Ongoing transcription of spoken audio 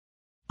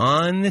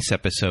On this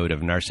episode of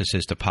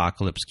Narcissist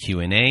Apocalypse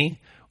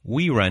Q&A,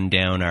 we run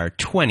down our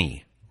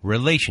 20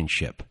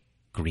 relationship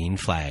green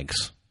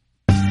flags.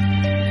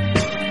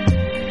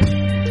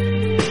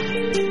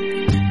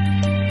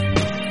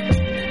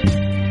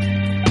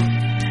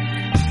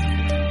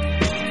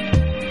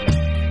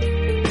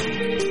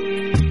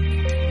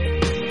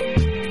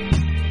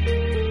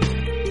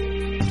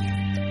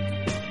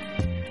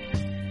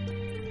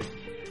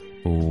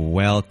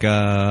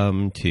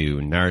 Welcome to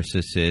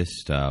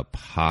Narcissist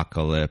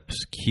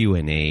Apocalypse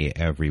Q&A,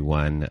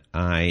 everyone.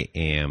 I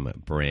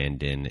am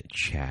Brandon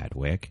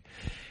Chadwick,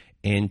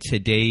 and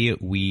today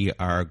we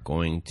are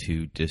going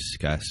to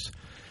discuss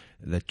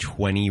the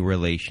 20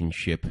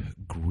 relationship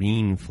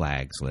green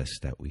flags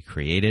list that we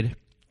created.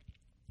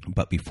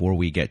 But before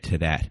we get to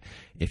that,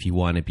 if you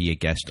want to be a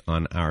guest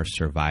on our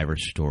Survivor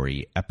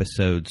Story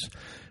episodes,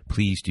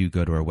 please do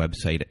go to our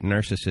website at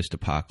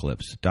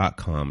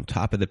narcissistapocalypse.com.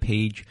 Top of the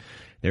page,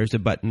 there's a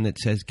button that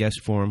says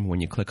guest form. When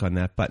you click on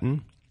that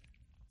button,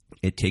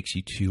 it takes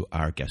you to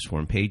our guest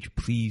form page.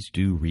 Please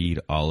do read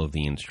all of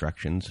the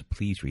instructions.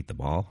 Please read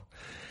them all.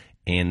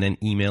 And then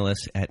email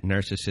us at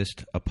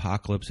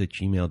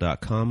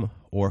narcissistapocalypse@gmail.com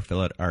or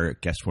fill out our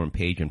guest form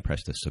page and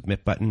press the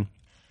submit button.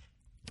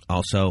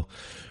 Also,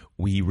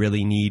 we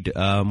really need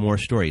more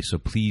stories, so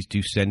please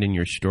do send in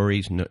your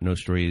stories. No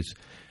stories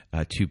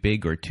too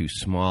big or too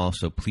small,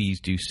 so please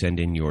do send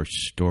in your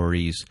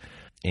stories.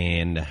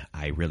 And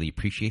I really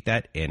appreciate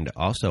that. And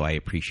also, I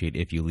appreciate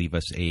if you leave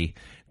us a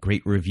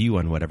great review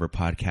on whatever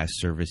podcast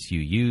service you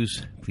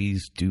use.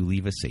 Please do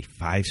leave us a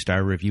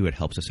 5-star review. It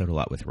helps us out a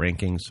lot with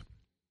rankings.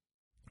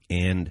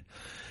 And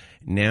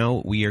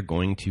now we are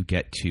going to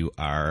get to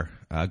our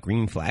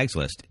green flags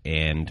list.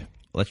 And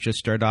let's just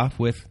start off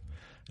with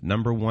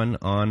number one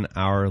on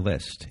our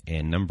list.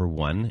 And number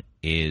one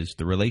is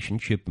the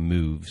relationship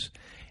moves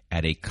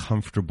at a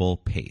comfortable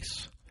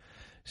pace.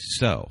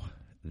 So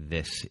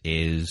this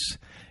is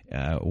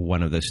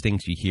one of those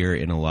things you hear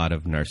in a lot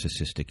of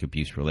narcissistic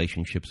abuse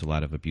relationships, a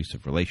lot of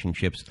abusive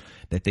relationships,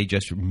 that they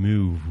just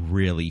move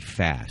really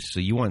fast. So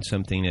you want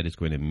something that is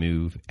going to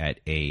move at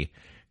a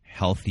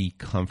healthy,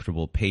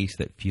 comfortable pace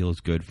that feels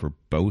good for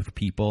both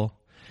people.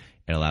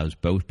 It allows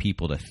both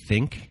people to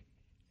think.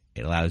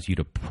 It allows you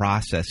to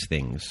process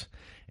things.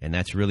 And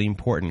that's really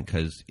important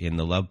because in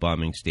the love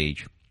bombing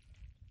stage,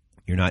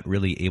 you're not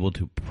really able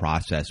to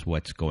process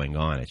what's going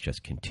on. It's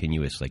just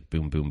continuous, like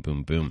boom, boom,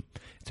 boom, boom.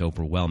 It's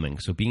overwhelming.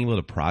 So being able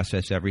to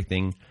process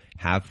everything,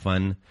 have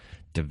fun,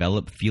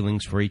 develop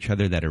feelings for each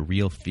other that are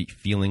real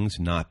feelings,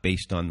 not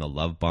based on the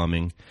love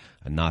bombing,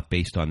 not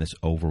based on this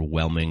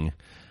overwhelming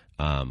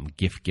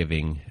gift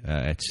giving,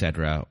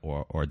 etc.,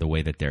 or the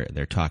way that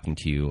they're talking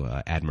to you,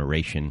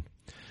 admiration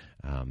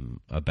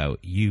about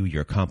you,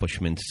 your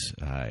accomplishments,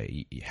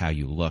 how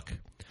you look.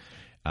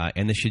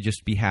 And this should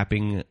just be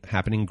happening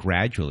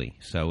gradually.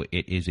 So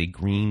it is a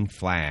green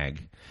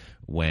flag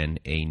when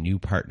a new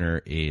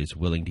partner is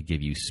willing to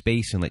give you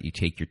space and let you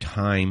take your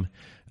time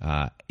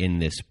in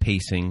this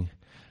pacing.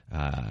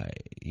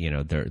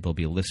 They'll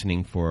be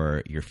listening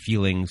for your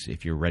feelings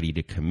if you're ready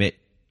to commit.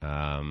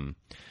 And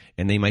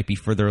they might be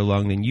further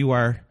along than you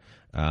are.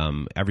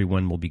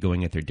 Everyone will be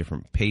going at their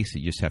different pace.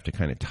 You just have to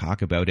kind of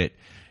talk about it.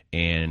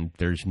 And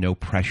there's no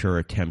pressure or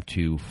attempt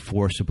to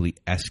forcibly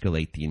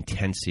escalate the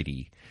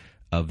intensity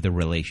of the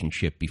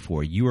relationship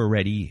before you are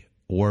ready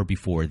or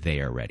before they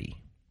are ready.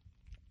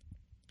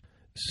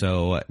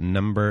 So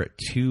number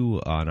two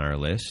on our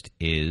list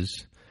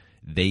is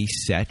they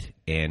set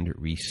and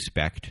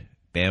respect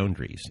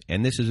boundaries.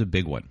 And this is a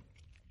big one.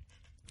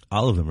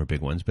 All of them are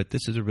big ones, but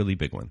this is a really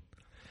big one.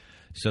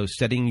 So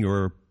setting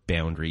your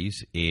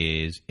boundaries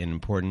is an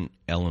important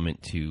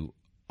element to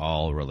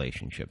all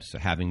relationships. So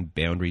having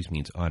boundaries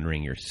means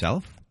honoring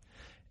yourself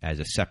as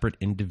a separate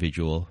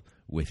individual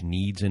with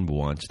needs and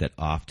wants that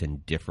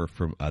often differ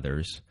from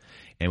others.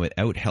 And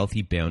without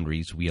healthy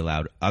boundaries, we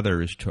allowed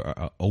others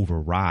to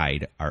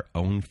override our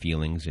own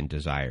feelings and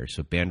desires.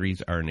 So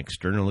boundaries are an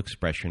external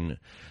expression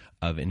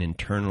of an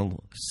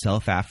internal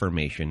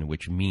self-affirmation,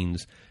 which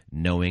means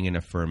knowing and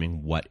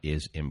affirming what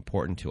is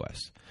important to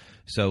us.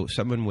 So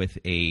someone with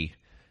a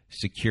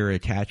secure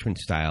attachment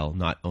style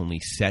not only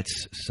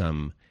sets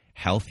some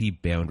healthy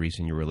boundaries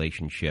in your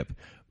relationship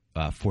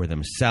for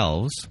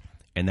themselves,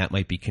 and that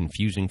might be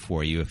confusing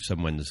for you if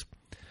someone's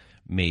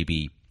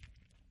maybe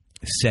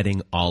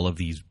setting all of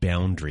these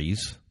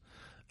boundaries,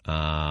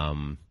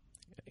 and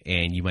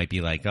you might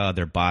be like, oh,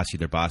 they're bossy.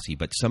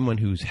 But someone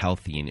who's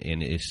healthy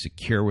and is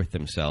secure with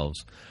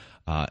themselves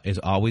is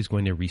always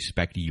going to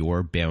respect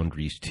your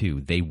boundaries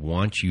too. They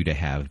want you to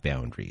have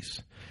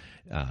boundaries.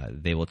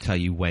 They will tell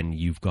you when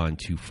you've gone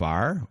too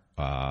far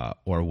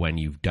or when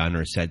you've done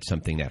or said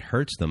something that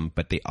hurts them,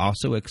 but they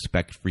also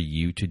expect for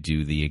you to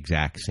do the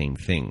exact same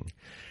thing.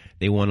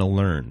 They want to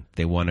learn.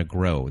 They want to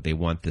grow. They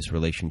want this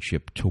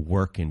relationship to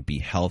work and be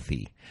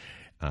healthy.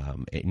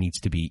 It needs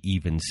to be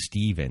even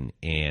Steven,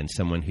 and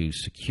someone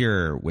who's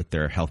secure with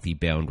their healthy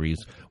boundaries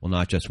will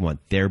not just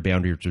want their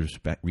boundaries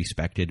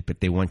respected,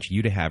 but they want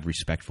you to have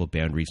respectful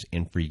boundaries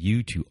and for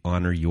you to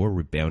honor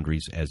your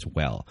boundaries as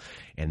well.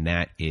 And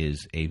that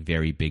is a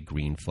very big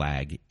green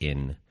flag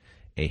in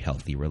a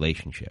healthy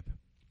relationship.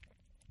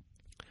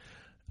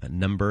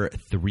 Number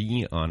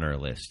 3 on our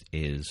list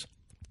is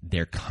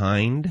they're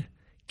kind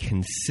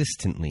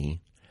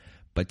consistently,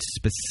 but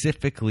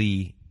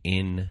specifically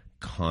in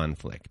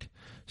conflict.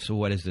 So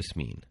what does this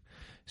mean?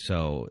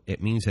 So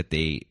it means that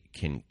they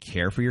can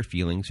care for your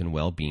feelings and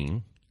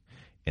well-being,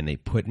 and they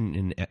put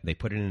in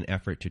an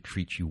effort to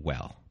treat you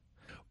well.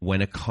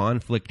 When a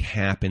conflict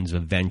happens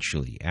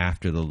eventually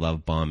after the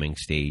love bombing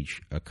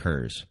stage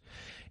occurs,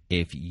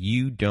 if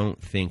you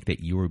don't think that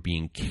you are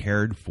being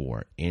cared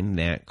for in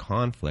that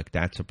conflict,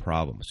 that's a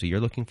problem. So you're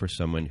looking for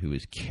someone who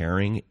is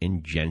caring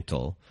and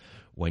gentle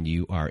when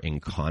you are in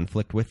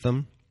conflict with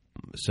them.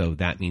 So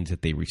that means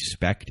that they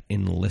respect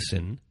and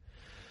listen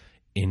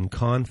in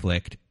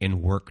conflict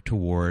and work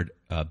toward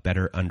a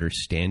better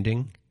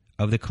understanding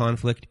of the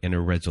conflict and a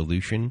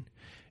resolution,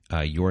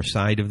 your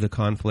side of the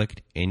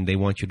conflict, and they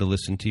want you to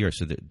listen to yours.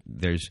 So that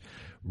there's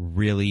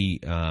really,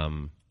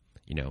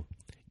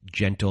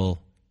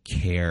 gentle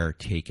care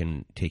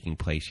taking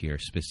place here,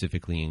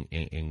 specifically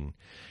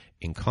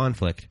in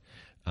conflict.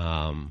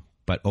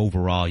 But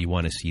overall, you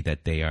want to see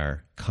that they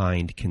are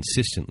kind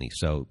consistently.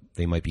 So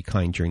they might be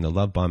kind during the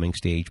love bombing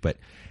stage, but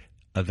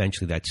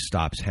eventually that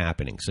stops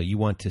happening. So you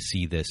want to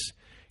see this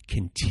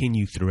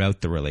continue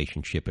throughout the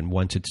relationship, and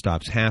once it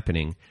stops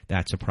happening,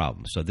 that's a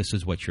problem. So this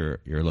is what you're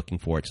looking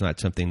for. It's not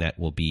something that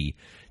will be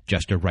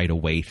just a right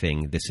away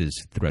thing. This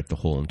is throughout the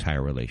whole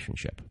entire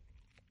relationship.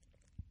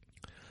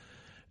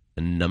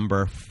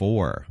 Number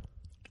 4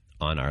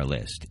 on our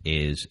list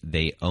is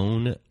they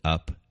own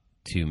up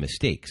to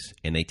mistakes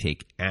and they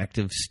take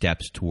active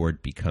steps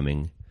toward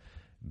becoming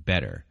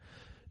better.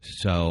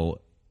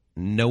 So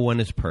no one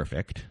is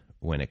perfect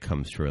when it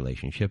comes to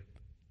relationships.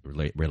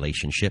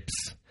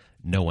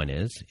 No one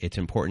is. It's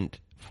important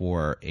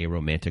for a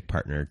romantic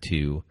partner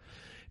to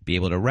be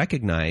able to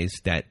recognize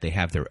that they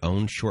have their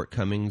own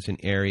shortcomings in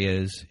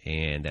areas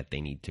and that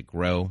they need to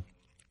grow.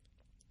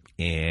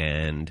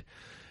 And,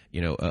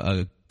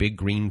 a big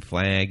green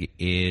flag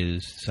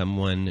is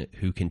someone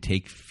who can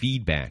take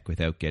feedback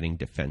without getting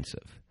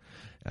defensive.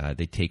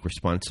 They take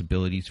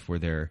responsibilities for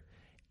their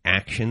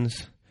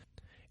actions,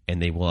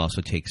 and they will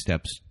also take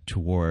steps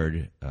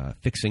toward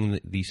fixing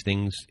these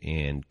things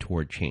and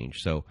toward change.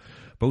 So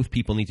both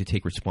people need to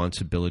take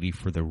responsibility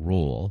for the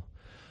role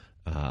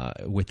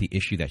with the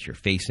issue that you're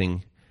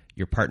facing.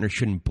 Your partner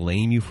shouldn't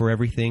blame you for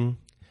everything,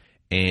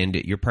 and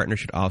your partner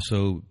should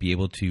also be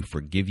able to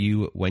forgive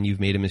you when you've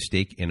made a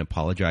mistake and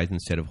apologize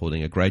instead of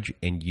holding a grudge,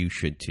 and you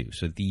should too.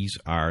 So these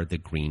are the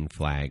green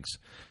flags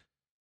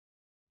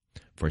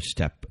for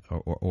step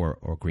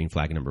or green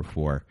flag number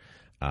 4.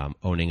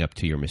 Owning up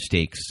to your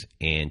mistakes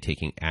and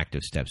taking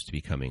active steps to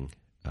becoming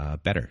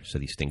better so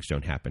these things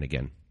don't happen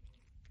again.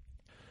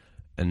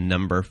 And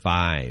number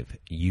 5,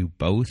 you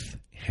both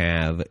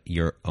have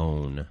your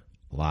own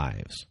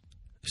lives.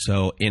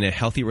 So in a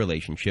healthy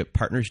relationship,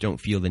 partners don't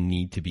feel the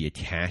need to be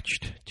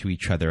attached to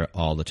each other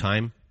all the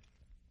time.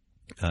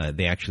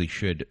 They actually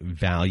should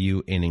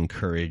value and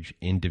encourage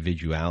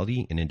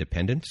individuality and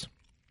independence.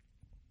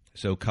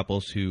 So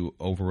couples who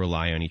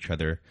over-rely on each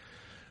other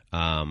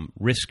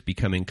risk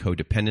becoming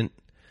codependent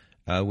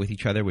with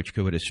each other, which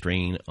could put a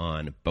strain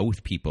on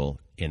both people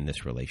in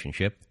this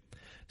relationship.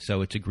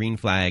 So it's a green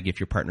flag if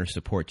your partner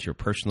supports your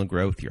personal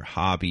growth, your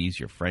hobbies,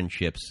 your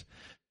friendships,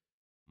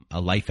 a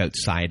life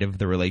outside of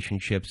the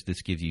relationships.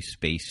 This gives you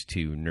space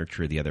to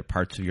nurture the other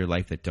parts of your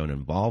life that don't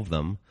involve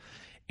them.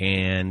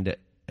 And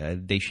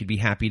they should be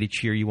happy to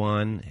cheer you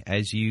on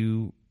as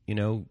you,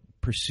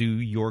 pursue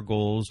your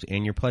goals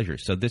and your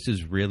pleasures. So this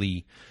is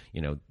really,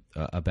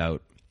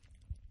 about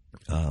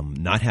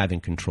not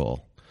having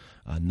control,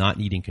 not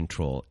needing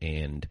control,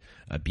 and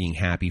being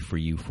happy for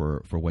you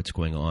for what's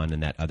going on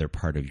in that other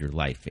part of your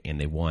life. And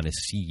they want to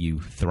see you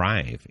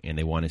thrive, and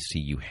they want to see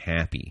you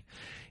happy.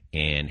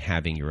 And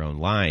having your own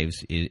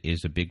lives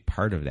is a big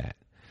part of that.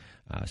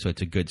 So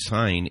it's a good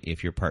sign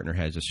if your partner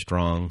has a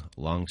strong,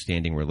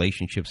 long-standing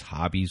relationships,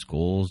 hobbies,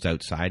 goals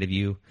outside of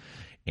you.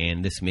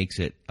 And this makes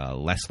it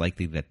less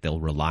likely that they'll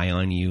rely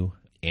on you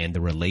and the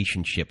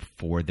relationship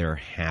for their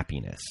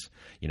happiness.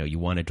 You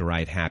want to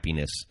derive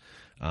happiness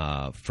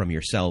from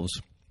yourselves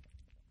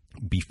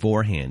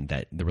beforehand,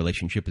 that the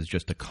relationship is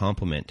just a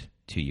complement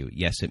to you.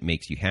 Yes, it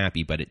makes you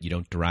happy, but you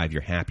don't derive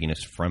your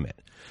happiness from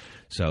it.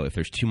 So if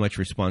there's too much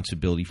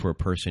responsibility for a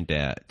person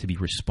to be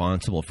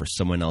responsible for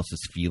someone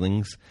else's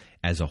feelings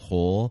as a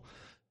whole,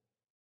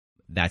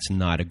 that's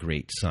not a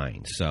great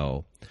sign.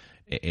 So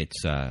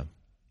it's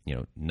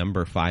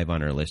number 5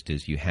 on our list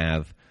is you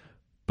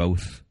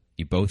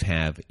both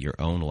have your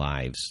own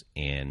lives,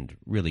 and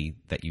really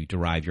that you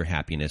derive your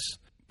happiness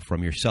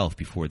from yourself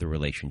before the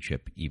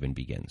relationship even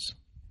begins.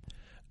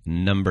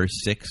 Number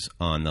 6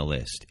 on the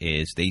list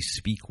is they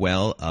speak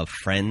well of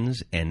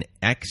friends and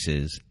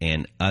exes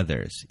and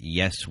others.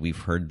 Yes, we've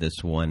heard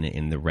this one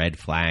in the red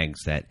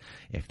flags, that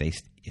if they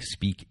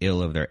speak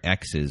ill of their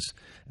exes,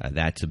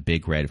 that's a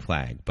big red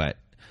flag. But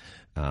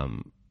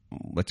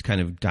let's kind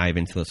of dive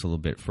into this a little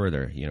bit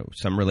further. You know,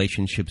 some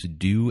relationships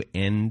do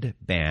end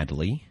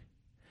badly,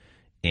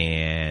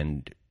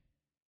 and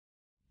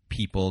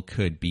people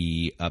could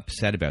be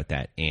upset about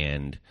that.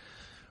 And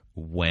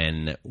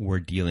when we're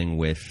dealing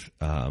with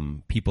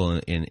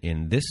people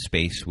in this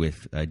space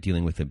with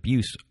dealing with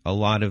abuse, a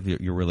lot of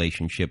your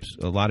relationships,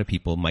 a lot of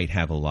people might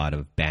have a lot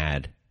of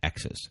bad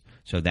exes.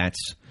 So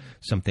that's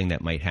something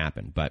that might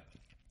happen. But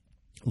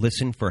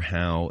listen for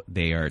how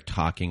they are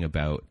talking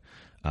about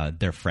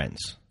their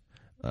friends.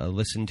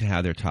 Listen to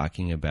how they're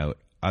talking about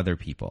other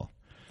people.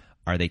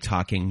 Are they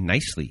talking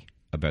nicely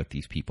about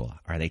these people?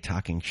 Are they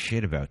talking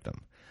shit about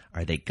them?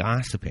 Are they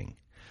gossiping?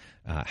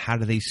 How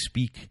do they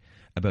speak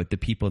about the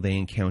people they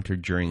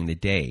encountered during the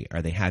day?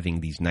 Are they having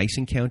these nice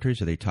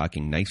encounters? Are they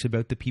talking nice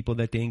about the people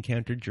that they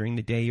encountered during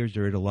the day? Or is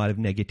there a lot of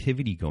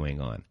negativity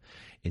going on?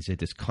 Is it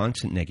this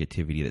constant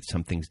negativity that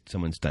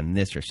someone's done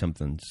this or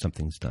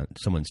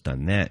someone's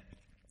done that,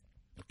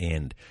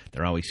 and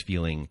they're always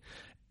feeling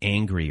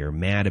angry or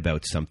mad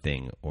about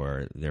something,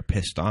 or they're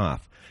pissed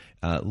off?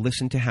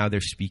 Listen to how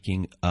they're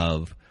speaking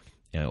of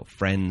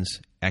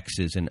friends,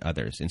 exes, and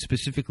others. And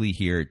specifically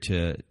here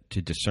to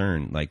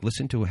discern, like,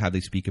 listen to how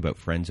they speak about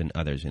friends and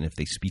others, and if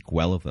they speak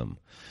well of them.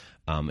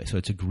 So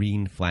it's a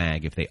green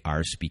flag if they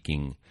are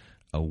speaking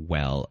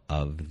well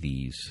of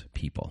these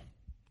people.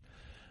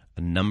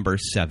 Number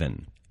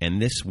 7,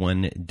 and this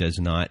one does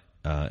not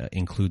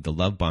include the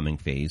love bombing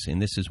phase,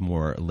 and this is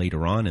more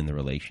later on in the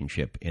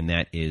relationship, and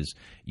that is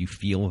you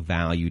feel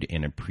valued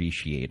and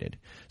appreciated.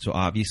 So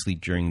obviously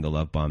during the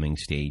love bombing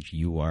stage,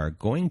 you are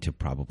going to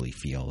probably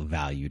feel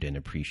valued and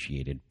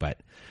appreciated,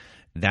 but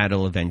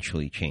that'll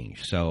eventually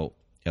change. So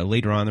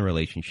later on in the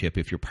relationship,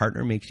 if your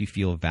partner makes you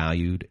feel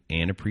valued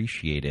and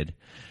appreciated,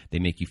 they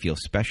make you feel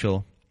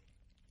special,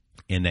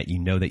 and that you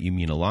know that you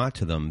mean a lot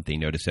to them, they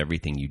notice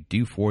everything you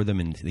do for them,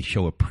 and they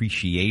show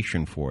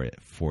appreciation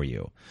for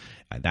you.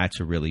 That's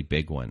a really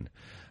big one.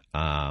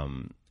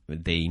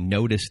 They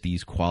notice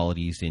these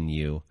qualities in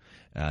you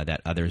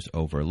that others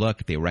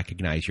overlook. They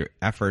recognize your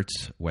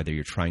efforts, whether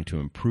you're trying to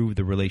improve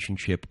the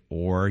relationship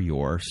or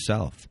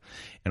yourself.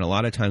 And a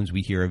lot of times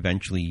we hear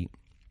eventually,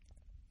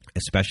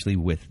 especially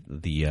with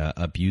the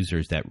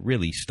abusers that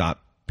really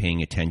stop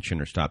paying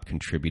attention or stop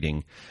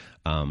contributing,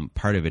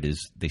 part of it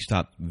is they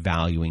stop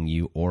valuing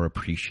you or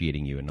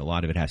appreciating you. And a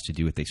lot of it has to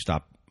do with you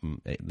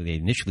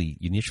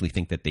initially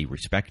think that they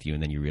respect you,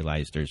 and then you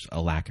realize there's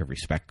a lack of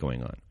respect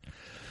going on.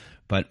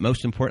 But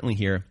most importantly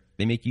here,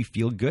 they make you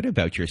feel good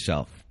about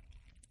yourself.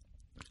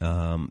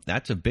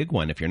 That's a big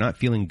one. If you're not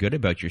feeling good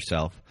about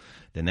yourself,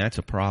 then that's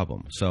a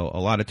problem. So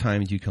a lot of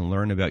times you can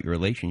learn about your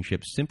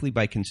relationship simply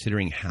by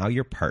considering how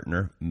your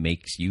partner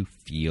makes you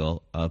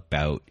feel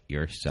about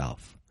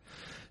yourself.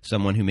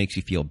 Someone who makes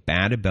you feel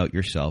bad about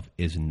yourself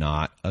is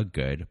not a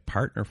good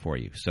partner for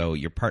you. So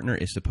your partner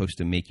is supposed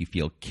to make you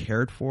feel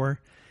cared for,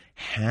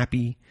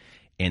 happy,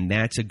 and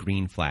that's a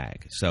green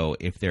flag. So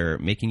if they're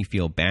making you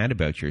feel bad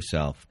about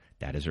yourself,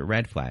 that is a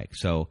red flag.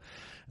 So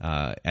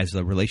as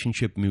the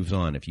relationship moves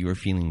on, if you are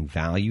feeling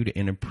valued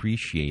and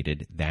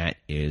appreciated, that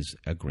is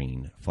a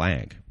green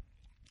flag.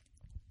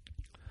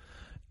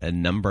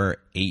 Number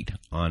 8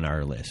 on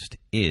our list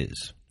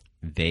is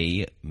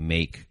they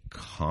make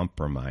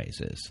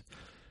compromises.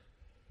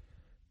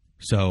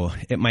 So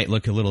it might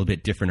look a little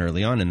bit different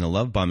early on in the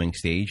love bombing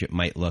stage. It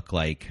might look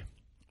like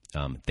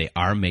they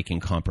are making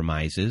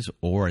compromises,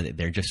 or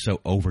they're just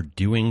so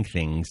overdoing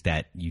things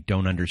that you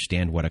don't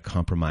understand what a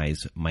compromise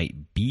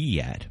might be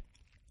yet.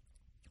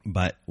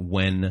 But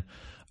when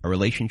a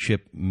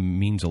relationship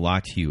means a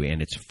lot to you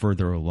and it's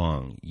further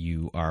along,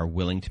 you are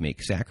willing to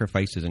make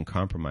sacrifices and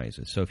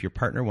compromises. So if your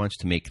partner wants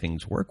to make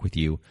things work with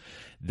you,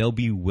 they'll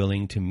be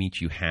willing to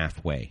meet you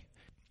halfway.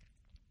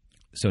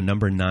 So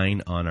number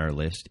 9 on our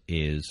list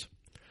is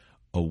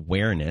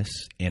awareness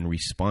and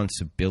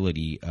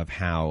responsibility of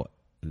how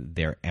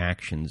their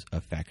actions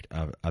affect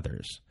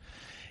others.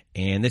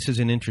 And this is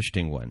an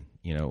interesting one,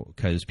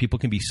 because people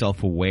can be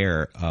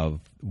self-aware of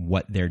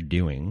what they're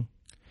doing,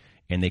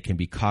 and they can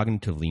be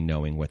cognitively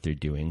knowing what they're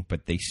doing,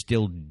 but they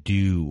still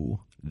do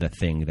the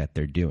thing that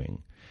they're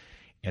doing.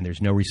 And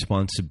there's no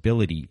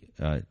responsibility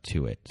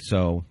to it.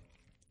 So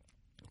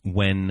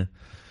when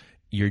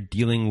you're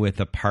dealing with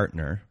a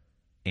partner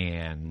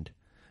and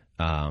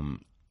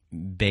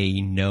they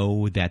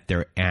know that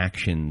their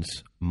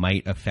actions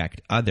might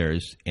affect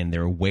others, and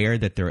they're aware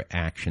that their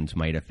actions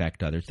might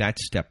affect others,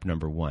 that's step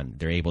number 1.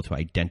 They're able to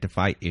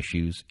identify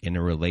issues in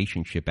a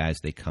relationship as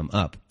they come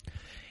up,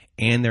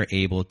 and they're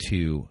able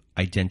to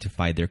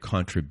identify their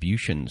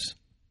contributions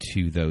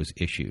to those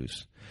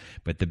issues.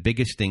 But the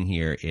biggest thing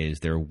here is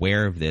they're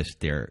aware of this.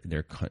 They're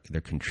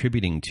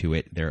contributing to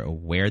it. They're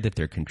aware that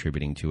they're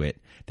contributing to it.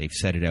 They've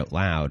said it out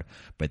loud.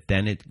 But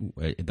then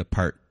the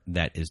part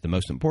that is the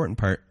most important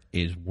part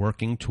is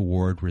working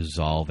toward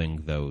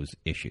resolving those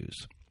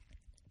issues.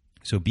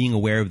 So being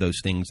aware of those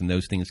things and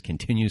those things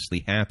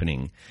continuously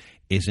happening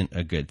isn't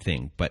a good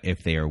thing. But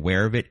if they are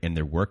aware of it and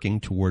they're working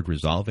toward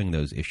resolving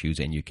those issues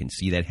and you can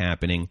see that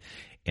happening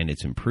and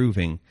it's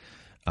improving,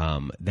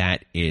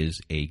 that is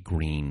a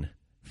green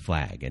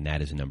flag, and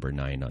that is number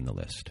 9 on the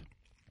list.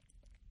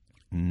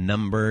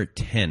 Number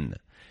 10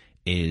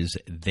 is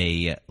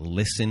they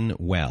listen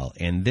well.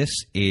 And this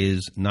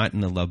is not in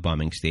the love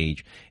bombing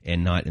stage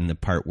and not in the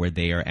part where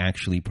they are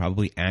actually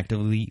probably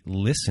actively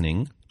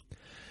listening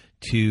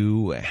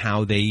to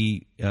how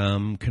they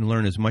can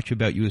learn as much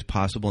about you as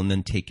possible and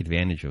then take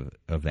advantage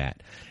of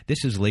that.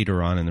 This is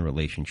later on in the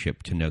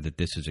relationship to know that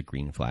this is a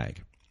green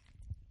flag.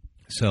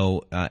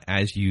 So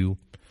as you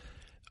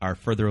are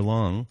further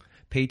along,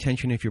 pay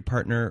attention if your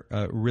partner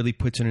really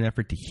puts in an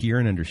effort to hear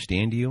and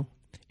understand you,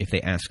 if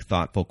they ask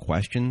thoughtful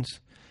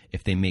questions,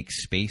 if they make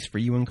space for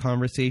you in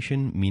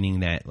conversation,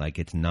 meaning that like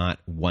it's not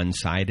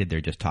one-sided, they're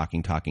just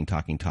talking,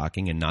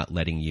 and not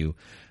letting you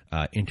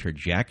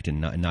interject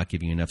and not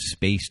giving you enough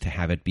space to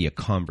have it be a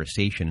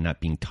conversation and not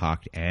being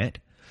talked at.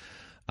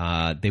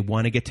 They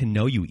want to get to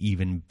know you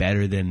even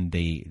better than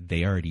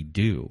they already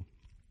do.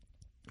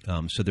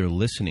 So they're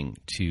listening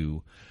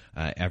to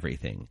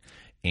everything.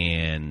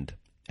 And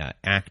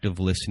active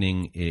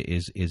listening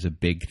is a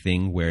big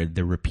thing where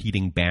they're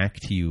repeating back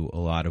to you a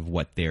lot of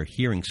what they're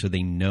hearing so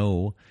they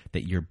know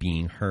that you're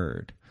being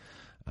heard.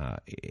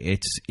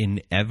 It's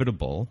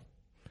inevitable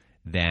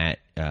that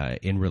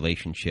in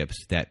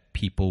relationships that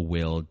people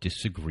will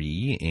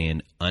disagree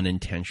and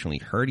unintentionally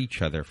hurt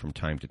each other from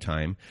time to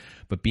time,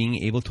 but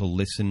being able to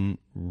listen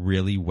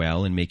really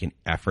well and make an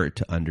effort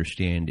to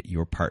understand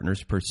your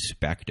partner's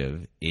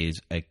perspective is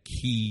a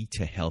key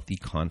to healthy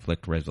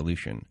conflict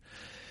resolution.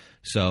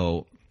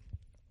 So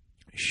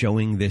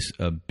showing this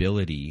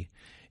ability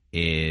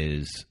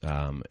is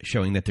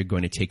showing that they're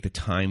going to take the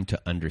time to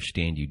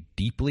understand you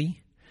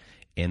deeply,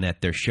 and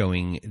that they're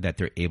showing that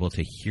they're able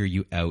to hear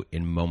you out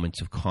in moments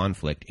of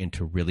conflict and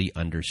to really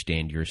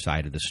understand your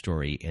side of the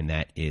story. And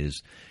that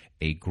is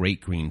a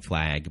great green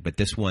flag, but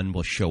this one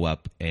will show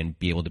up and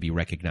be able to be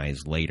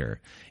recognized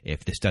later.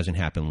 If this doesn't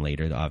happen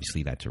later,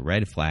 obviously that's a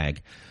red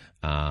flag,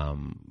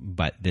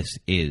 but this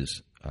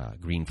is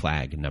green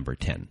flag number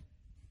 10.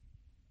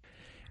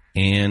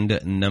 And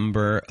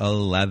number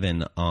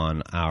 11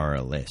 on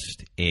our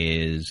list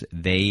is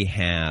they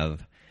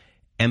have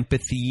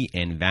empathy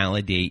and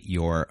validate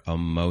your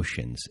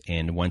emotions.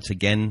 And once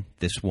again,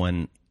 this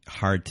one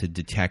hard to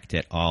detect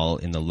at all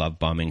in the love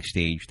bombing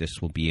stage.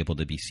 This will be able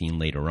to be seen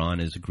later on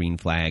as a green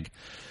flag.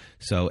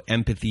 So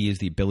empathy is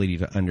the ability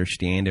to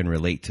understand and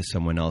relate to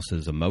someone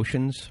else's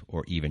emotions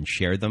or even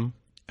share them.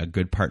 A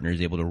good partner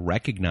is able to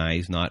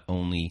recognize not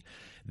only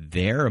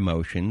their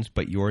emotions,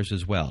 but yours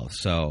as well.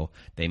 So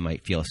they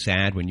might feel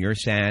sad when you're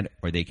sad,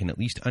 or they can at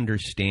least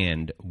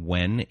understand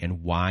when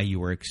and why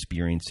you are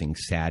experiencing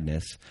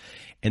sadness.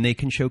 And they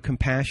can show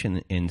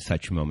compassion in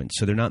such moments.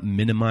 So they're not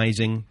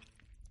minimizing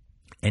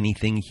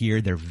anything here.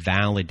 They're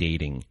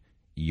validating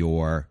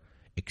your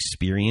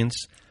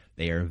experience.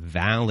 They are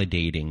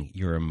validating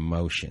your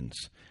emotions.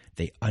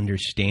 They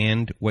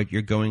understand what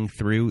you're going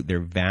through. They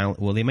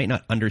might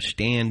not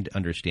understand,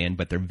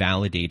 but they're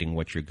validating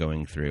what you're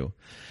going through.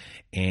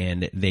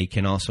 And they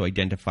can also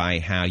identify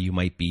how you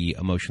might be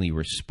emotionally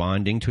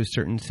responding to a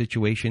certain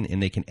situation,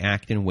 and they can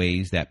act in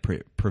ways that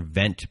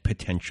prevent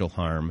potential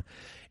harm,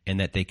 and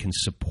that they can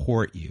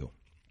support you.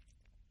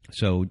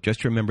 So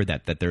just remember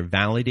that they're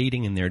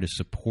validating and there to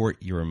support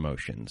your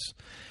emotions.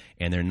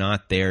 And they're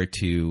not there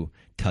to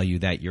tell you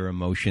that your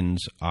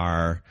emotions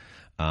are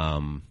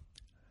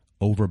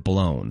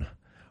overblown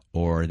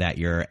or that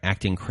you're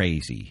acting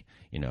crazy.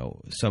 You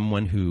know,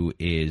 someone who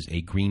is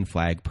a green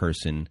flag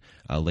person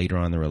later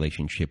on in the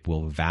relationship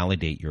will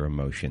validate your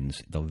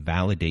emotions. They'll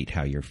validate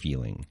how you're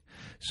feeling.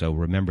 So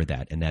remember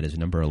that, and that is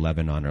number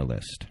 11 on our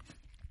list.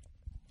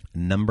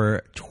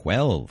 Number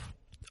 12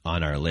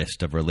 on our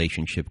list of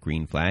relationship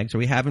green flags. Are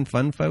we having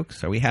fun,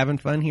 folks? Are we having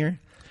fun here?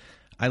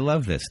 I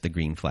love this, the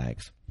green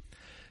flags.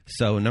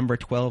 So number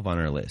 12 on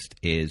our list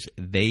is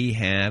they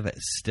have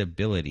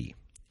stability.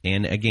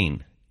 And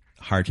again,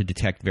 hard to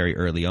detect very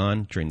early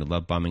on during the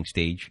love bombing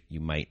stage. You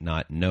might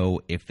not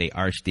know if they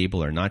are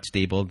stable or not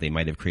stable. They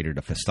might have created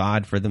a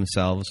facade for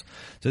themselves.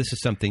 So this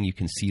is something you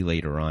can see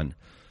later on.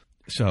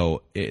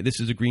 So this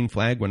is a green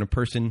flag when a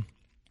person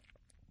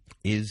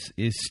is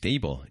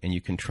stable, and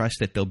you can trust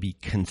that they'll be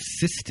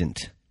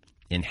consistent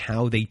in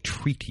how they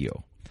treat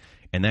you.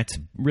 And that's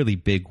really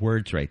big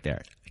words right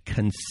there.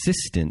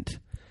 Consistent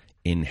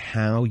in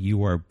how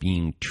you are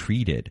being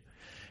treated.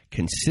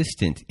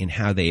 Consistent in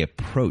how they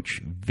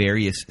approach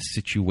various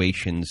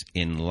situations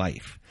in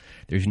life.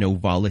 There's no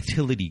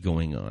volatility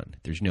going on.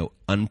 There's no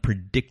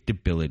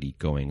unpredictability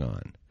going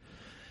on.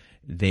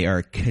 They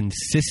are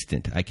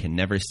consistent. I can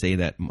never say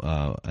that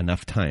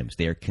enough times.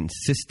 They are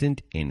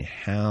consistent in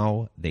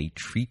how they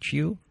treat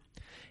you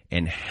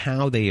and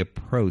how they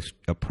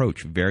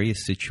approach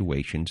various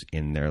situations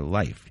in their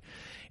life.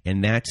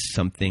 And that's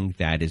something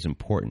that is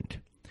important.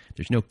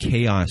 There's no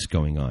chaos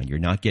going on. You're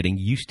not getting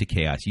used to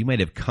chaos. You might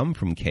have come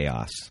from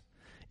chaos,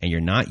 and you're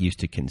not used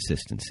to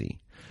consistency.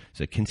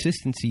 So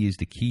consistency is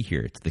the key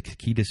here. It's the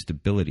key to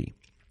stability,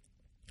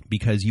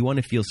 because you want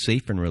to feel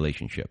safe in a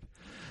relationship.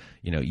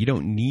 You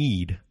don't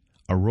need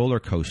a roller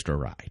coaster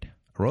ride.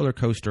 A roller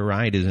coaster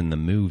ride is in the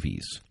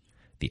movies.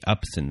 The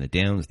ups and the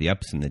downs, the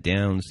ups and the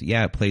downs.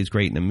 Yeah, it plays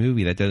great in a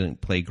movie. That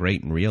doesn't play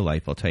great in real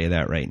life. I'll tell you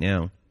that right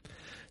now.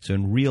 So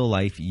in real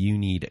life, you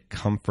need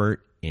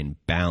comfort and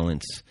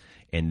balance,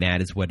 and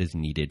that is what is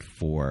needed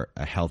for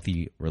a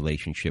healthy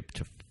relationship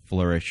to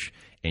flourish.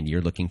 And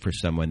you're looking for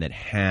someone that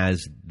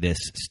has this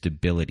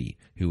stability,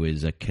 who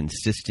is a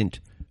consistent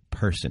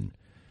person.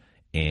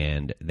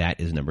 And that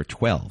is number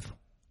 12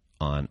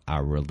 on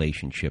our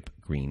relationship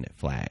green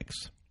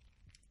flags.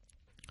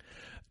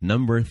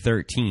 Number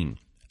 13,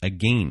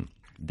 again,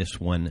 this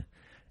one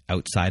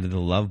outside of the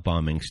love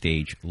bombing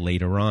stage.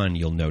 Later on,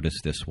 you'll notice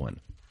this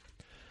one.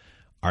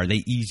 Are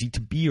they easy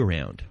to be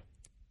around?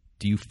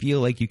 Do you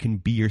feel like you can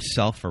be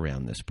yourself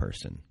around this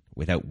person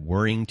without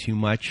worrying too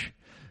much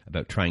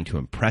about trying to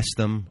impress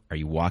them? Are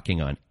you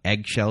walking on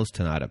eggshells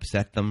to not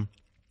upset them?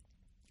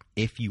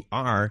 If you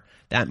are,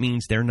 that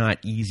means they're not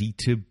easy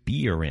to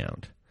be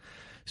around.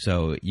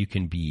 So you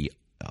can be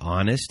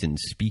honest and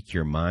speak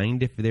your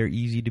mind if they're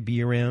easy to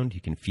be around.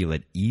 You can feel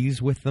at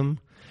ease with them.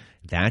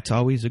 That's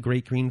always a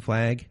great green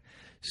flag.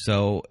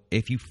 So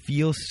if you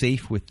feel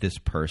safe with this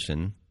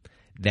person,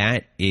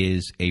 that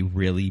is a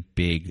really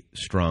big,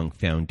 strong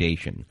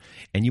foundation.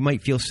 And you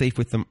might feel safe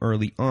with them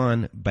early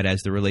on, but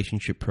as the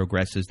relationship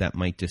progresses, that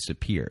might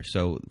disappear.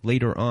 So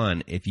later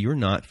on, if you're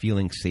not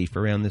feeling safe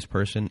around this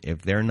person,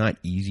 if they're not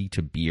easy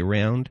to be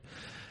around,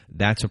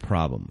 that's a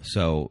problem.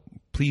 So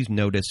please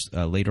notice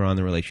later on in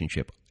the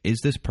relationship, is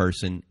this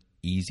person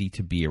easy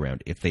to be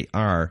around? If they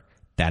are,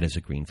 that is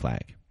a green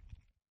flag.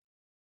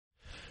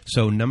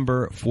 So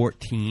number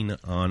 14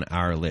 on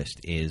our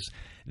list is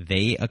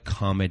they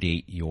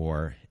accommodate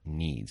your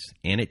needs.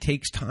 And it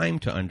takes time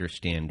to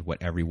understand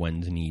what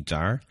everyone's needs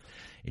are.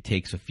 It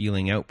takes a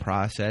feeling out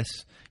process.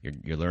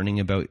 You're learning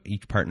about,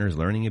 each partner is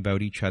learning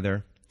about each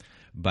other.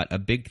 But a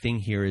big thing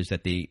here is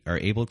that they are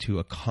able to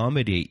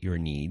accommodate your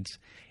needs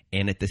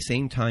and at the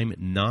same time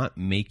not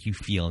make you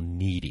feel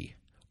needy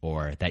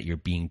or that you're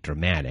being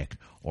dramatic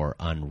or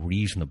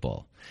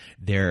unreasonable.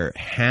 They're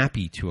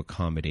happy to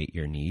accommodate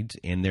your needs,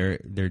 and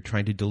they're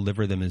trying to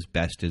deliver them as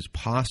best as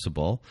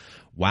possible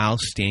while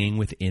staying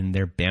within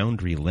their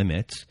boundary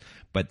limits,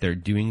 but they're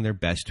doing their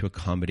best to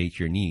accommodate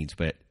your needs.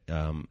 But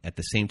at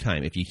the same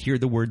time, if you hear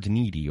the words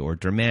needy or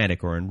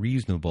dramatic or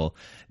unreasonable,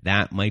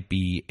 that might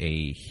be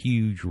a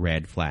huge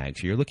red flag.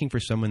 So you're looking for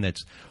someone that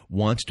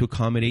wants to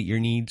accommodate your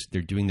needs.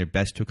 They're doing their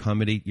best to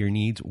accommodate your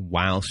needs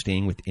while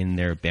staying within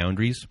their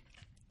boundaries,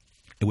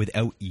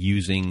 without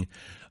using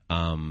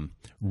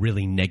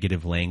really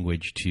negative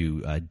language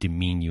to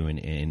demean you in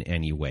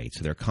any way.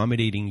 So they're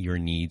accommodating your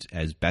needs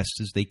as best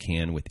as they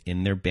can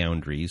within their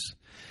boundaries,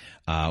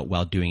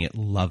 while doing it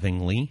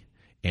lovingly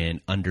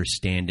and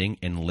understanding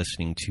and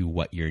listening to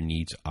what your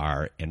needs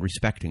are and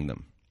respecting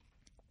them.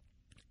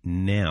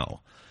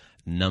 Now,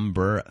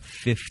 number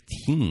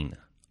 15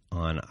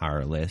 on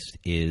our list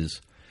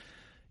is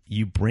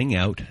you bring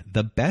out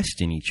the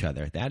best in each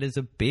other. That is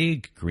a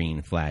big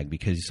green flag,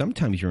 because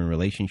sometimes you're in a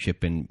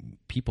relationship and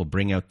people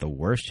bring out the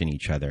worst in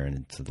each other,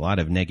 and it's a lot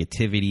of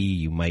negativity.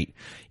 You might,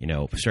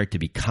 start to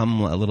become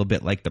a little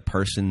bit like the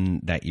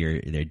person that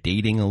they're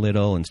dating a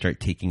little and start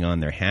taking on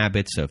their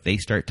habits. So if they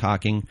start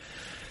talking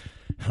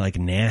like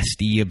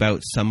nasty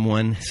about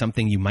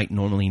something you might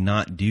normally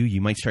not do,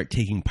 you might start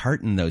taking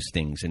part in those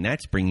things, and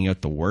that's bringing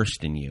out the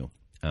worst in you.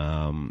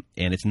 And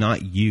it's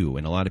not you.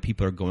 And a lot of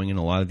people are going in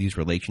a lot of these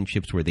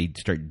relationships where they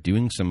start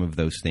doing some of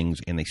those things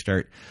and they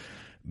start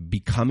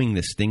becoming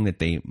this thing that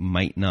they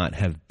might not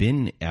have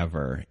been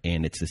ever.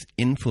 And it's this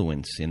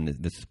influence, and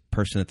this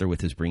person that they're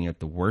with is bringing out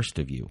the worst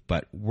of you.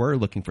 But we're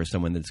looking for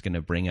someone that's going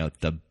to bring out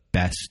the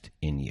best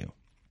in you.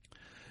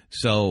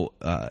 So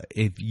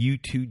if you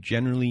two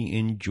generally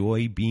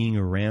enjoy being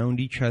around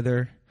each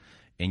other,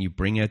 and you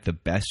bring out the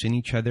best in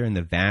each other, and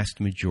the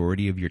vast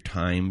majority of your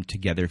time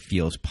together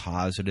feels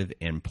positive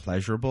and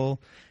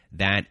pleasurable,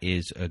 that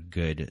is a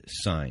good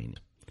sign.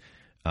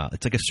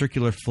 It's like a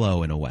circular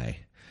flow in a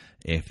way,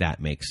 if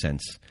that makes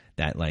sense.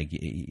 That like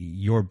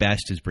your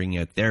best is bringing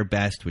out their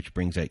best, which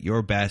brings out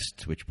your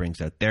best, which brings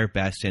out their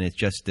best, and it's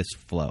just this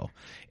flow.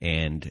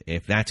 And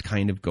if that's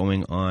kind of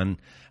going on,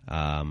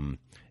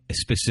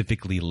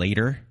 specifically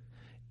later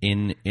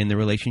in the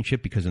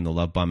relationship, because in the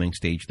love bombing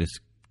stage, this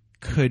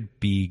could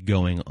be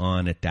going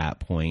on at that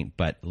point,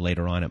 but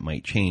later on it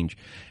might change.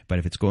 But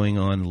if it's going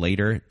on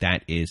later,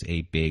 that is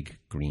a big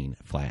green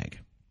flag.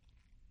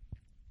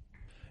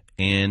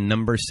 And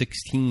number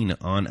 16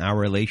 on our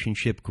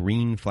relationship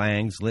green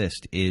flags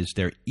list is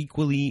they're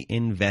equally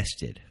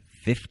invested,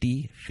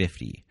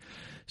 50-50.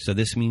 So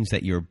this means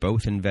that you're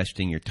both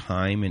investing your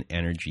time and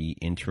energy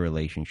into a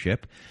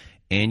relationship,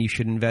 and you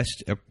should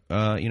invest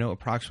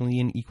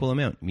approximately an equal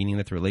amount, meaning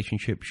that the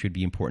relationship should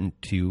be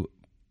important to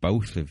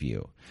both of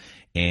you.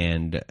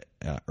 And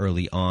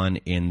early on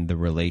in the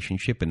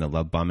relationship, in the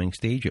love bombing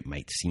stage, it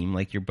might seem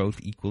like you're both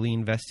equally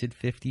invested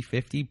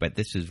 50-50, but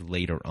this is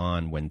later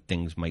on when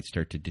things might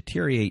start to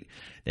deteriorate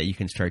that you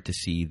can start to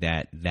see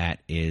that that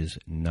is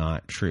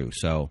not true.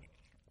 So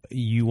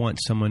you want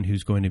someone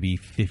who's going to be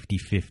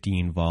 50-50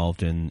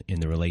 involved in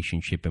the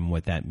relationship, and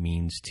what that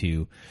means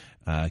to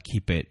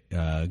keep it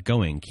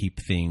going, keep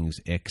things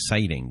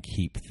exciting,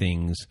 keep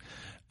things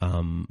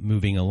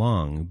moving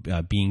along,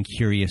 being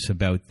curious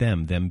about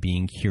them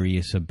being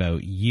curious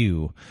about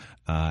you.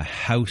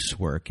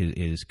 Housework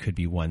could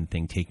be one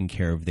thing, taking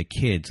care of the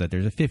kids.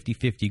 There's a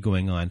 50-50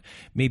 going on,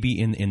 maybe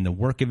in the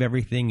work of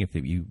everything, if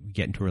you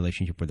get into a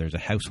relationship where there's a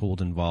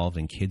household involved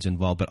and kids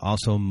involved, but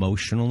also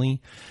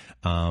emotionally,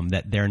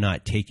 that they're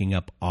not taking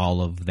up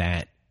all of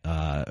that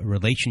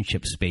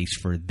relationship space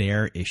for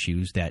their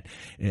issues, that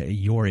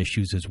your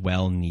issues as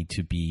well need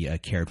to be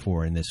cared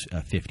for in this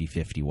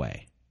 50-50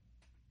 way.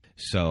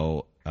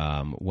 So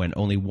when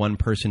only one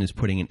person is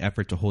putting an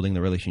effort to holding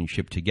the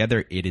relationship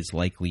together, it is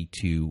likely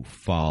to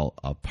fall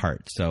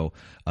apart. So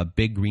a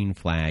big green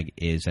flag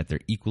is that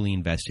they're equally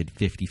invested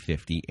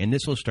 50-50, and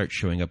this will start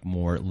showing up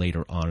more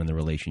later on in the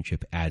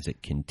relationship as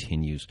it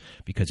continues,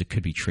 because it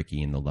could be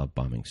tricky in the love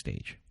bombing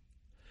stage.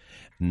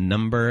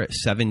 Number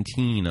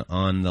 17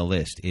 on the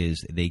list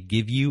is they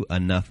give you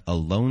enough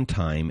alone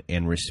time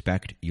and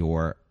respect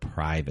your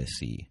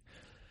privacy.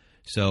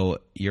 So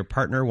your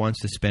partner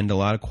wants to spend a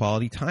lot of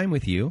quality time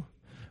with you,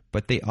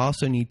 but they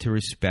also need to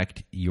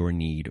respect your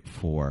need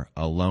for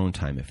alone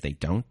time. If they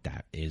don't,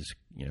 that is,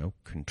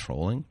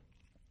 controlling.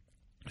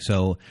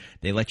 So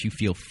they let you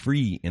feel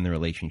free in the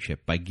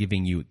relationship by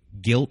giving you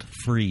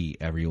guilt-free,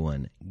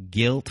 everyone,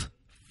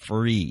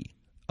 guilt-free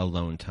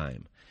alone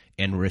time,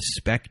 and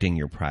respecting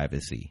your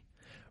privacy.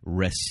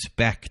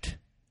 Respect.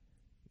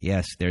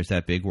 Yes, there's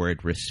that big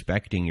word,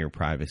 respecting your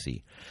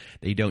privacy.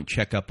 They don't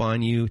check up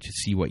on you to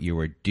see what you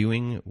are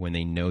doing when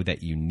they know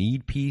that you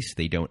need peace.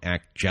 They don't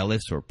act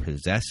jealous or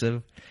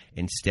possessive.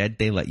 Instead,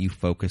 they let you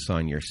focus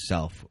on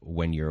yourself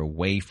when you're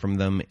away from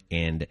them,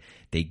 and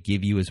they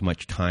give you as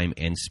much time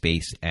and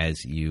space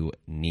as you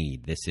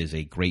need. This is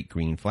a great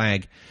green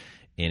flag,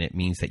 and it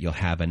means that you'll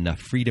have enough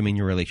freedom in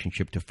your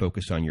relationship to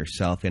focus on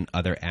yourself and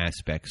other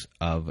aspects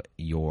of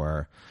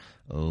your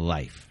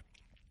life.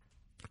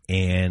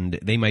 And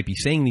they might be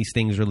saying these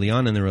things early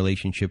on in the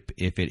relationship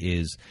if it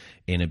is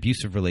an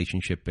abusive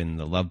relationship in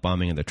the love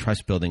bombing and the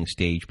trust building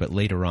stage, but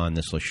later on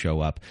this will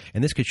show up.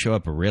 And this could show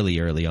up really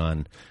early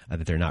on,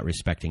 that they're not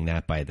respecting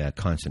that by the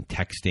constant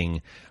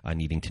texting,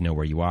 needing to know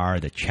where you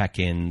are, the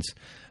check-ins.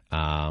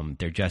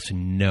 There's just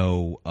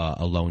no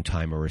alone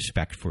time or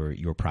respect for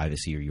your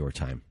privacy or your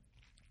time.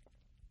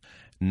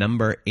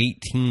 Number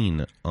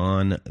 18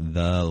 on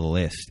the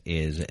list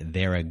is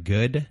they're a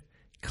good,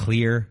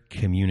 clear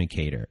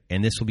communicator,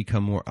 and this will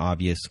become more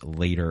obvious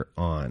later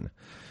on.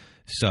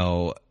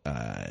 So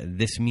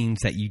this means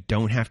that you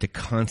don't have to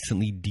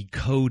constantly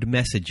decode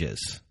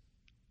messages.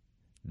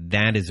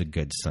 That is a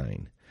good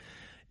sign.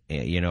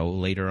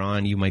 Later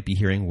on you might be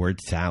hearing word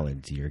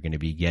salads. You're going to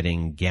be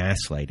getting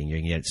gaslighting. You're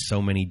going to get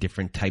so many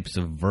different types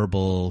of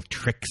verbal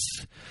tricks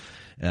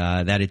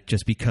that it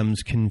just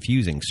becomes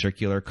confusing.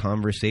 Circular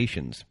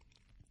conversations.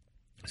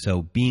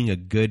 So being a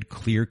good,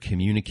 clear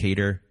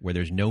communicator where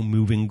there's no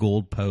moving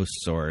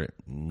goalposts or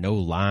no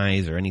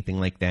lies or anything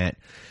like that.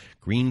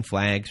 Green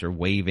flags are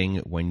waving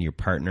when your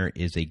partner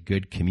is a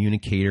good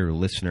communicator or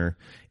listener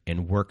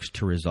and works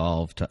to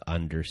resolve to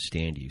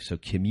understand you. So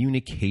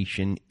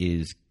communication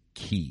is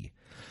key.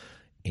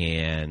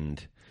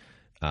 And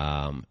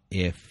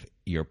if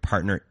your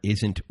partner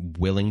isn't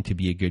willing to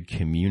be a good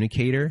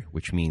communicator,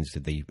 which means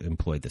that they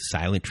employ the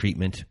silent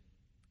treatment,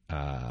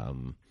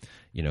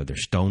 they're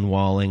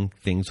stonewalling,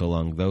 things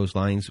along those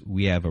lines,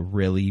 we have a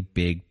really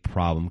big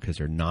problem because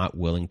they're not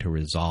willing to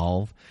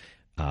resolve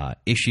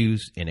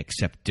issues and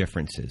accept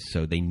differences.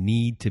 So they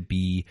need to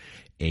be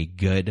a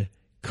good,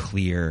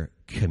 clear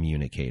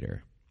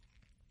communicator.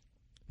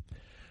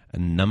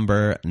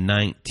 Number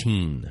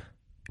 19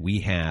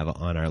 we have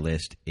on our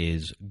list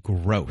is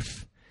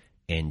growth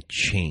and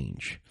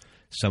change.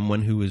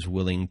 Someone who is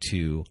willing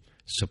to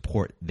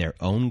support their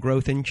own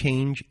growth and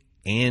change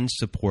and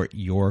support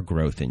your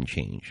growth and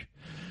change.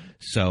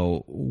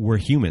 So we're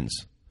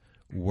humans.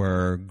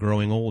 We're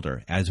growing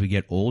older. As we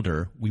get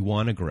older, we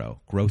want to grow.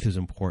 Growth is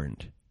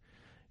important.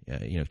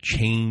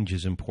 Change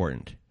is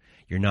important.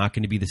 You're not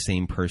going to be the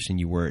same person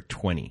you were at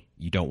 20.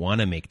 You don't want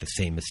to make the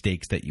same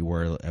mistakes that you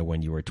were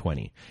when you were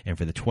 20. And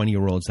for the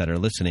 20-year-olds that are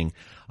listening,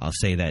 I'll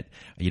say that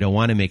you don't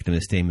want to make the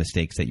same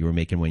mistakes that you were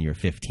making when you were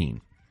 15.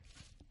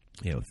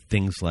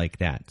 Things like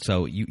that.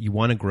 So you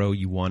want to grow,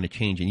 you want to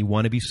change, and you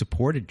want to be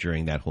supported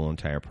during that whole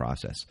entire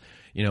process.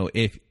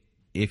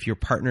 If your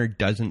partner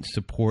doesn't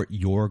support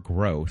your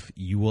growth,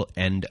 you will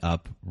end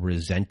up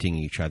resenting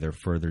each other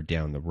further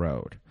down the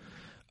road.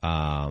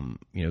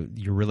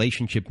 Your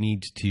relationship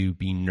needs to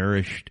be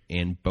nourished,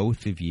 and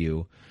both of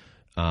you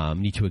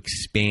need to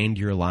expand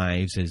your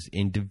lives as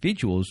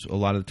individuals a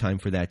lot of the time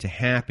for that to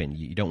happen.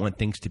 You don't want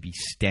things to be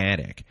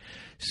static.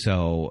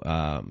 So,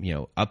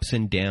 ups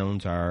and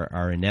downs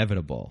are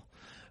inevitable,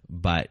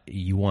 but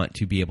you want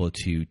to be able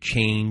to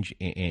change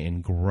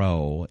and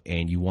grow,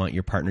 and you want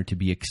your partner to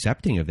be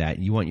accepting of that.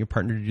 You want your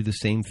partner to do the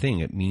same thing.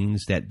 It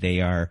means that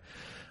they are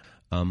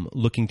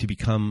looking to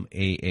become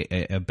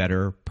a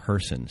better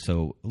person.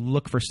 So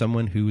look for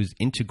someone who is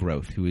into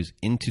growth, who is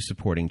into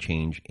supporting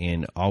change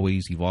and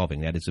always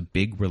evolving. That is a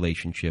big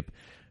relationship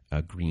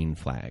green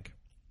flag.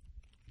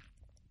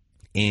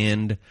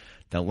 And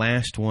the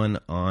last one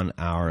on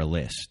our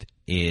list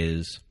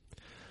is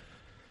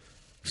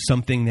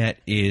something that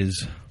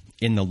is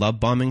in the love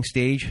bombing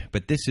stage,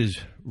 but this is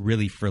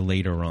really for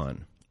later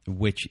on,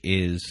 which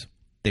is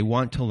they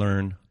want to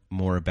learn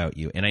more about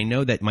you. And I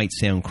know that might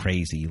sound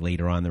crazy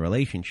later on in the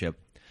relationship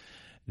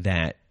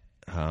that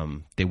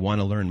they want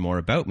to learn more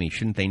about me.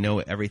 Shouldn't they know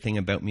everything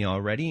about me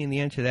already? And the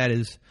answer to that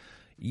is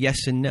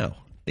yes and no.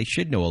 They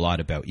should know a lot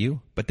about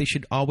you, but they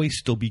should always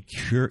still be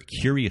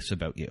curious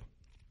about you.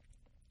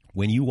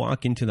 When you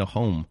walk into the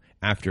home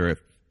after a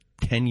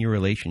 10-year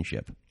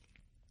relationship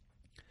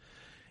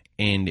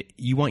and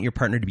you want your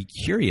partner to be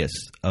curious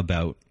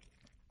about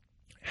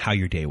how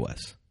your day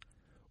was,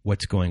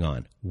 what's going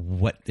on,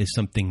 what is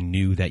something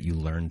new that you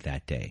learned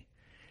that day.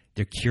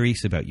 They're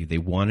curious about you. They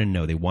want to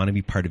know. They want to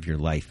be part of your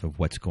life, of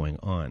what's going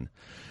on.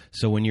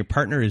 So when your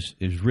partner is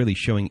really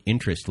showing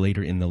interest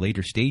in the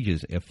later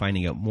stages of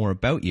finding out more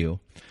about you,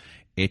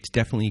 it's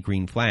definitely a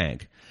green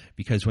flag.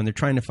 Because when they're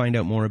trying to find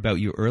out more about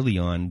you early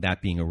on,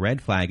 that being a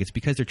red flag, it's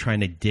because they're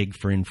trying to dig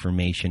for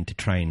information to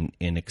try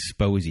and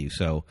expose you,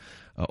 so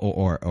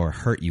or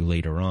hurt you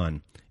later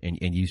on.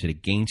 And use it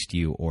against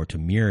you or to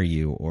mirror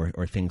you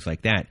or things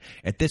like that.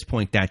 At this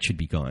point, that should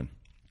be gone.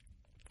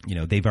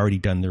 They've already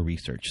done their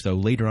research. So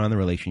later on in the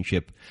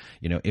relationship,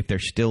 if they're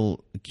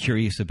still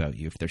curious about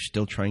you, if they're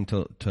still trying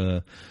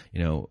to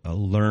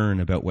learn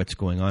about what's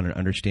going on and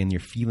understand your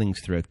feelings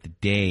throughout the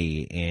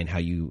day and how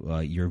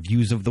your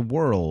views of the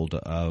world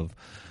of,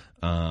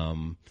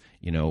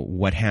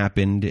 what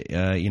happened,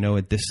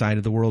 at this side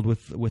of the world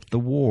with the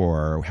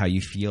war, or how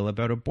you feel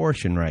about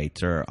abortion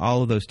rights, or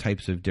all of those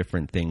types of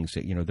different things.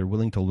 They're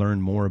willing to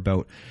learn more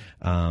about,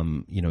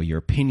 your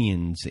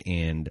opinions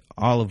and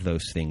all of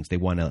those things. They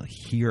want to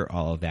hear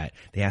all of that.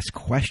 They ask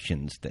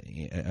questions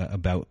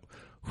about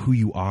who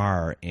you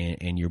are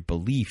and your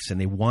beliefs,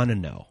 and they want to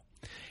know.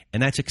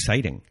 And that's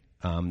exciting.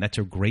 That's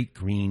a great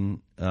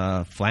green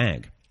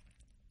flag.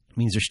 It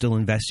means they're still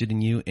invested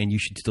in you, and you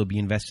should still be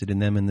invested in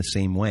them in the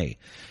same way.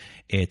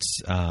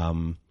 It's,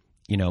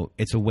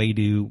 it's a way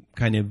to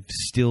kind of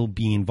still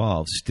be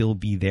involved, still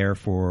be there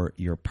for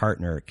your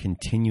partner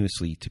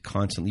continuously, to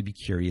constantly be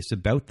curious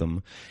about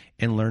them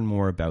and learn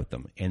more about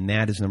them. And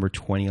that is number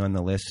 20 on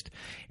the list.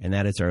 And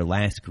that is our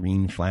last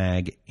green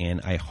flag. And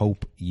I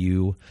hope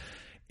you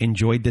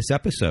enjoyed this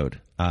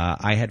episode.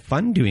 I had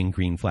fun doing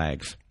green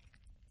flags.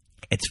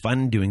 It's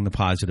fun doing the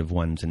positive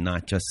ones and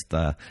not just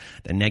the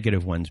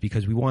negative ones,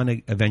 because we want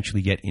to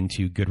eventually get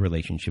into good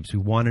relationships. We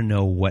want to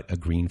know what a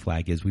green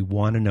flag is. We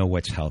want to know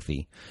what's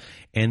healthy.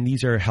 And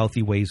these are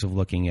healthy ways of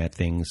looking at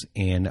things.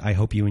 And I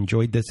hope you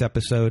enjoyed this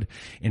episode.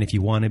 And if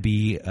you want to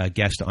be a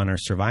guest on our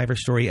Survivor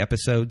Story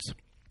episodes,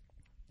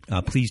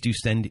 please do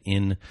send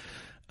in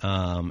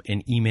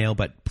an email,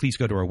 but please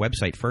go to our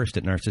website first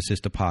at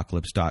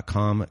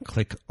narcissistapocalypse.com.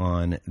 Click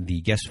on the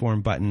guest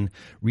form button,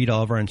 read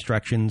all of our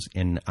instructions,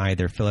 and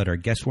either fill out our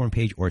guest form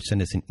page or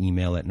send us an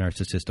email at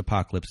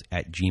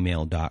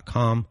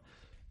narcissistapocalypse@gmail.com.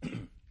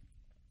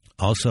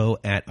 Also,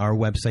 at our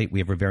website, we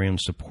have our very own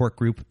support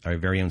group, our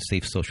very own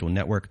safe social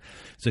network.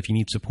 So if you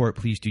need support,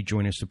 please do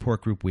join our support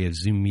group. We have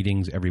Zoom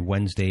meetings every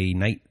Wednesday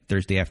night,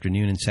 Thursday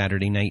afternoon, and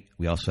Saturday night.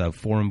 We also have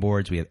forum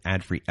boards. We have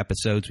ad-free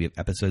episodes. We have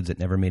episodes that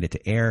never made it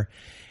to air.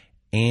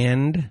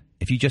 And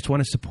if you just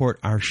want to support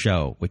our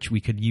show, which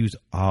we could use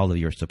all of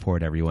your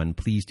support, everyone,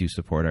 please do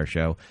support our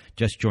show.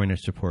 Just join our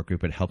support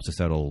group. It helps us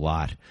out a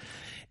lot.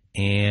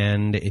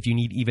 And if you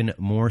need even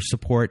more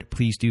support,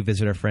 please do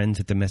visit our friends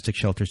at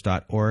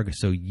domesticshelters.org.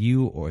 So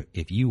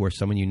if you or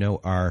someone you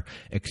know are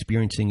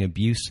experiencing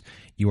abuse,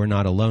 you are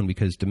not alone,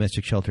 because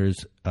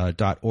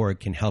domesticshelters.org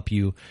can help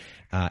you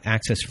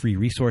access free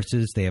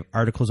resources. They have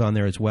articles on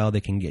there as well. They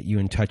can get you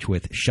in touch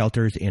with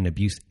shelters and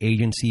abuse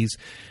agencies.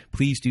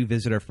 Please do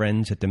visit our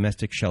friends at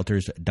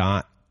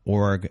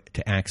domesticshelters.org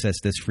to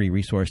access this free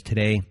resource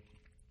today.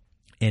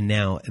 And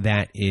now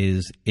that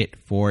is it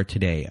for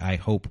today. I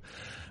hope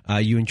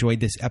you enjoyed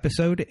this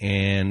episode,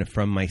 and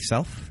from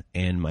myself,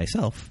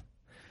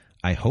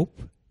 I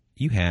hope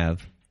you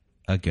have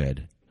a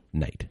good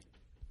night.